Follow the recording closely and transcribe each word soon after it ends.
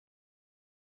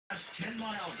10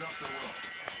 miles up the road.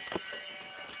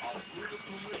 A brutal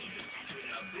collision between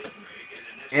a big rig and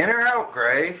an In or out,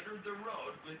 Gray? the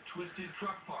road with twisted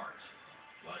truck parts.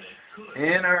 But it could.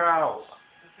 In or out?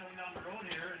 Just coming down the road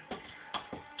here.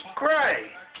 Gray!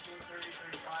 30,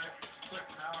 35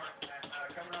 clicks an hour.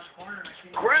 And coming around the corner, and I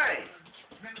came. Gray!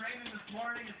 It's been raining this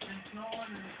morning. It's been snowing,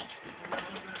 and it's a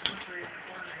little bit slippery in the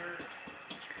corner here.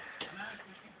 And I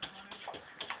just keep it running.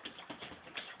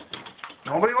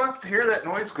 Nobody wants to hear that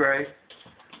noise, Gray.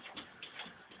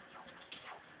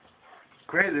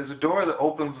 Gray, there's a door that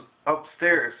opens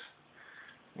upstairs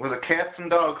where the cats and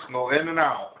dogs can go in and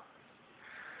out.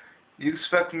 You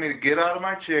expect me to get out of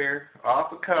my chair,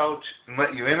 off the couch, and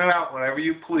let you in and out whenever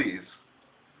you please.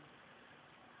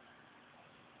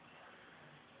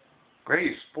 Gray,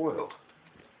 you're spoiled.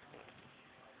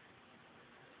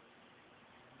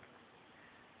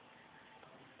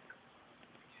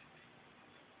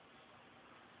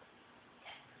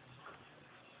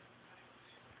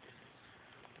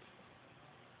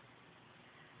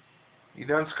 You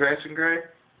done scratching, Gray?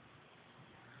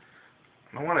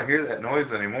 I don't want to hear that noise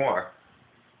anymore.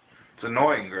 It's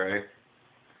annoying, Gray.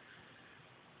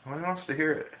 Nobody wants to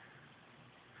hear it.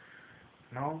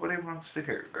 Nobody wants to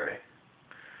hear it, Gray.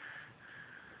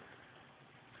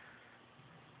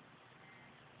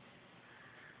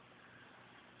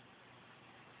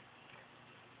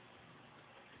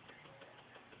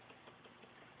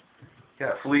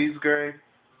 Got fleas, Gray? Is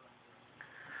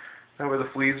that where the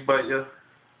fleas bite you?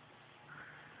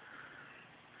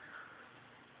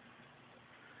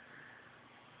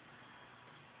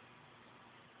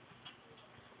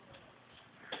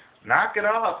 Knock it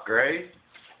off, Gray.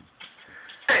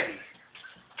 Hey!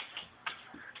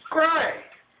 Gray!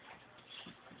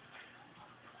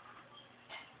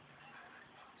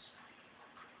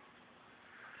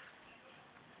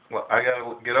 Well, I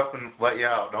gotta get up and let you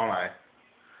out, don't I?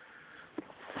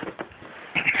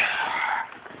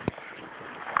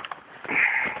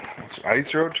 It's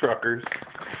Ice Road Truckers.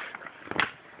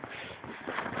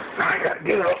 I gotta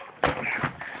get up.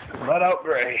 Let out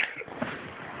Gray.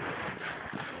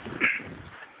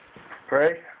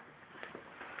 Gray?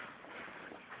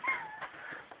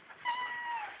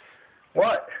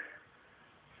 What?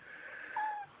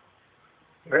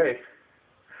 Gray,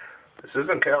 this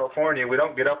isn't California. We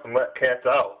don't get up and let cats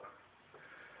out.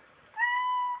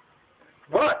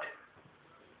 What?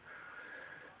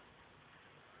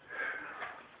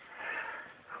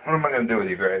 What am I going to do with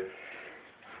you, Gray?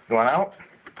 Going out?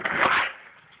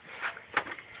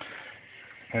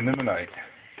 End of the night.